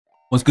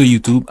What's good,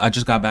 YouTube? I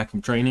just got back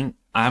from training.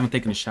 I haven't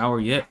taken a shower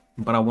yet,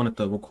 but I wanted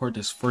to record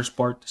this first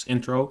part, this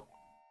intro,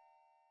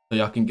 so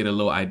y'all can get a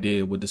little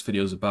idea of what this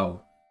video is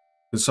about.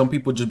 Because some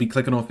people just be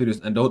clicking on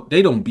videos and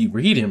they don't be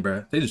reading,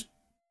 bruh. They just,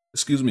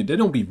 they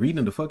don't be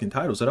reading the fucking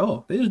titles at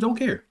all. They just don't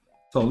care.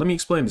 So let me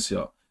explain this to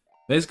y'all.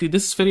 Basically,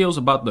 this video is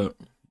about the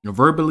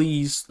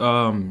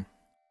Verbalase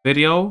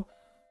video.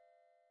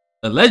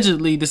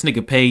 Allegedly, this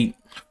nigga paid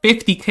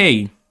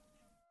 50K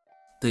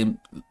to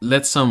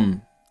let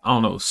some, I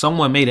don't know,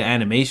 someone made an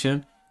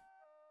animation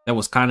that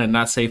was kind of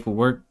not safe for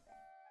work,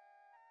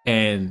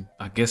 and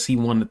I guess he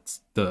wanted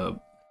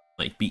to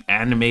like be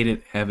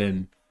animated,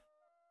 having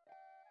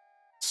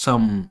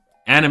some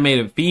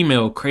animated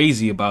female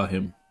crazy about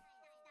him.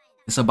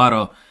 It's about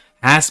a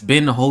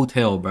has-been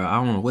hotel, bro.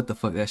 I don't know what the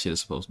fuck that shit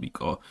is supposed to be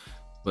called,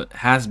 but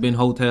has-been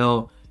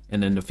hotel,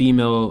 and then the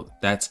female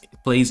that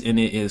plays in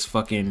it is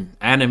fucking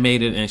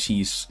animated, and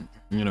she's,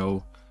 you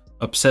know,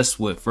 obsessed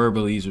with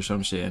Verbalase or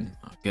some shit, and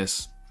I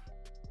guess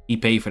he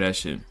paid for that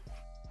shit.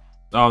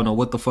 I don't know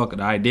what the fuck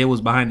the idea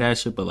was behind that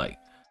shit, but like,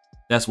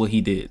 that's what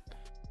he did.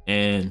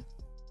 And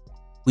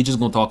we just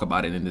gonna talk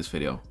about it in this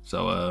video.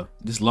 So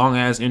this long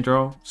ass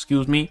intro,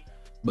 excuse me,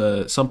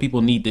 but some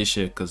people need this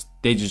shit because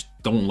they just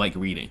don't like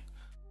reading.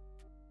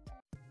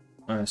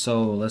 All right,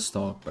 so let's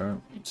talk,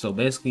 bro. So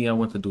basically, I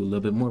went to do a little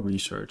bit more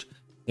research.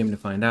 Came to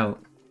find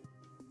out,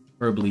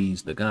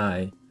 Verbalase, the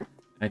guy,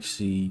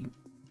 actually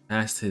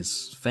asked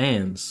his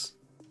fans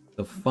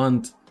to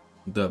fund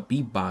the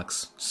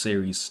beatbox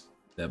series,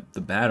 the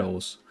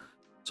battles,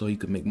 so he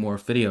could make more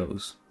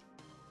videos.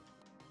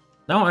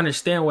 Now I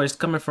understand where it's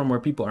coming from, where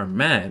people are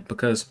mad,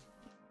 because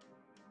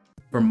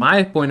from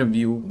my point of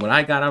view, what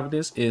I got out of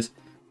this is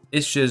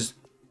it's just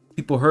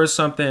people heard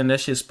something and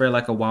that shit spread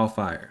like a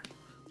wildfire.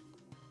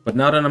 But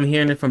now that I'm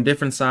hearing it from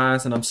different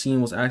sides and I'm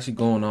seeing what's actually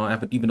going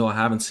on, even though I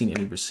haven't seen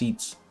any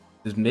receipts,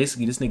 is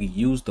basically this nigga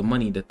used the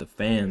money that the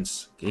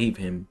fans gave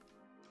him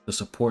to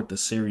support the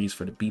series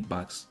for the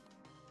beatbox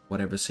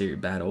whatever series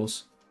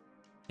battles,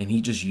 and he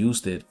just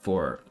used it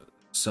for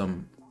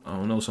some, I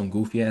don't know, some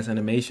goofy ass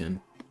animation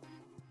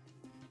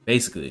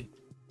basically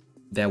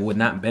that would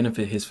not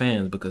benefit his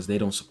fans because they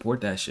don't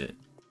support that shit.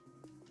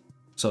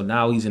 So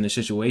now he's in a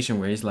situation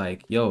where he's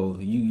like, yo,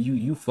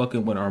 you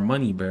fucking with our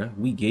money, bruh.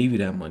 We gave you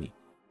that money.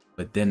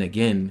 But then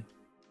again,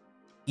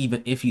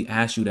 even if he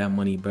asked you that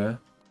money, bruh,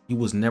 you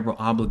was never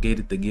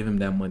obligated to give him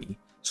that money.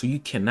 So you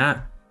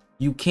cannot,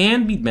 you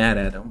can be mad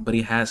at him, but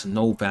it has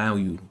no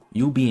value.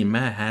 You being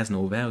mad has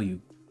no value.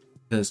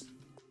 Because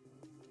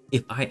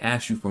if I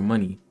ask you for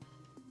money,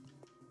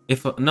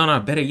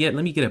 better yet,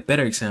 let me get a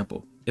better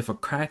example. If a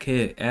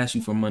crackhead asks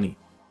you for money,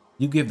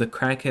 you give the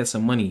crackhead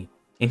some money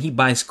and he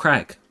buys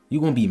crack, you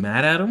gonna be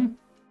mad at him?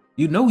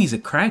 You know he's a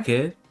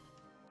crackhead.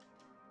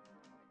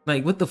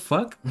 Like, what the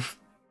fuck?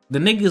 The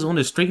nigga is on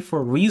the street for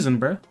a reason,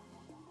 bruh.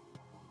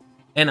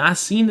 And I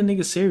seen the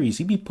nigga series.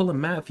 He be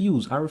pulling mad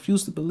views. I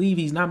refuse to believe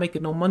he's not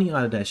making no money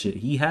out of that shit.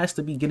 He has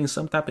to be getting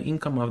some type of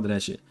income out of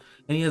that shit.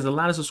 And he has a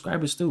lot of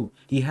subscribers too.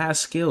 He has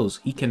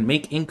skills. He can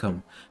make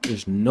income.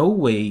 There's no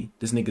way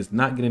this nigga's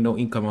not getting no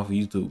income off of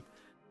YouTube.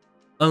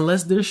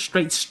 Unless they're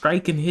straight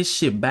striking his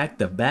shit back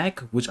to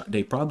back, which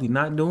they probably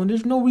not doing.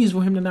 There's no reason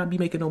for him to not be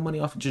making no money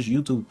off of just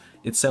YouTube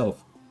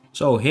itself.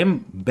 So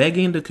him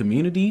begging the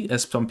community,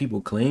 as some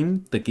people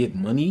claim, to get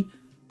money,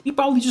 he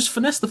probably just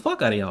finessed the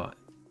fuck out of y'all.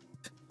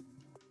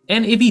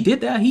 And if he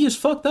did that, he is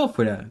fucked up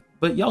for that.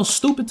 But y'all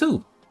stupid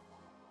too.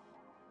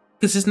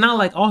 Because it's not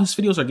like all his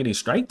videos are getting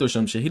striked or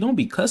some shit. He don't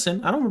be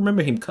cussing. I don't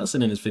remember him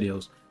cussing in his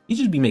videos. He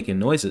just be making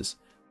noises.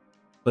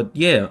 But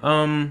yeah,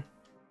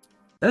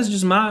 that's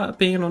just my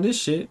opinion on this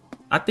shit.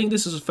 I think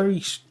this is a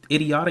very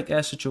idiotic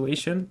ass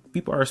situation.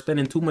 People are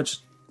spending too much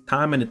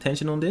time and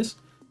attention on this.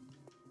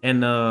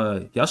 And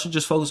y'all should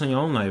just focus on your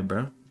own life,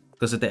 bro.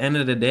 Because at the end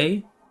of the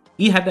day,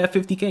 he had that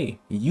 50K.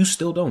 You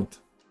still don't.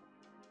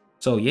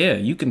 So yeah,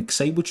 you can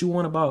say what you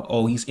want about,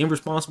 oh, he's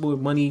irresponsible with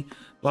money,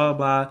 blah,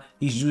 blah,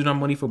 he's using our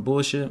money for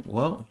bullshit.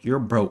 Well, you're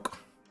broke.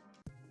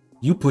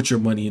 You put your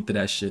money into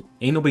that shit.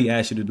 Ain't nobody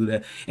asked you to do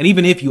that. And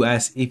even if he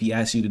asked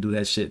you to do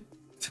that shit,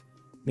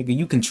 nigga,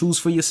 you can choose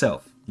for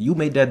yourself. You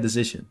made that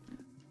decision.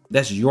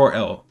 That's your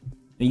L.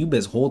 And you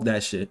best hold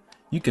that shit.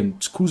 You can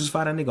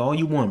crucify that nigga all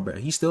you want, bro.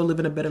 He's still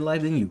living a better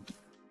life than you.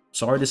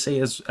 Sorry to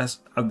say,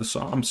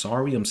 I'm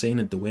sorry I'm saying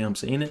it the way I'm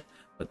saying it,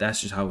 but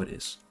that's just how it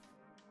is.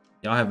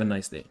 Y'all have a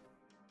nice day.